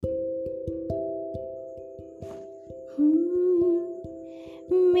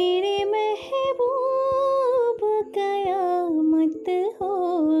मेरे महबूब कयामत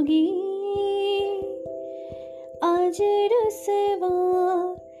होगी, आज रुसवा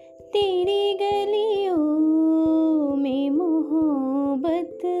तेरी गलियों में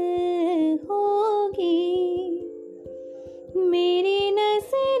मोहब्बत होगी। मेरी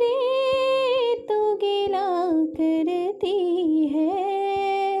नज़रें तो गिला करती है,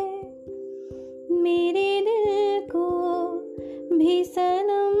 मेरे दिल को भी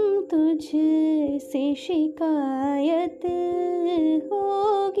सनम तुझसे शिकायत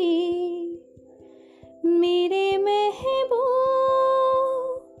होगी। मेरे महबूब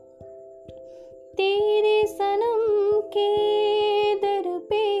तेरे सनम के दर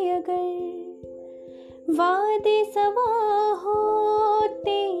पे अगर वादे सवा हो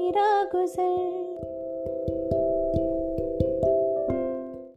तेरा गुज़र,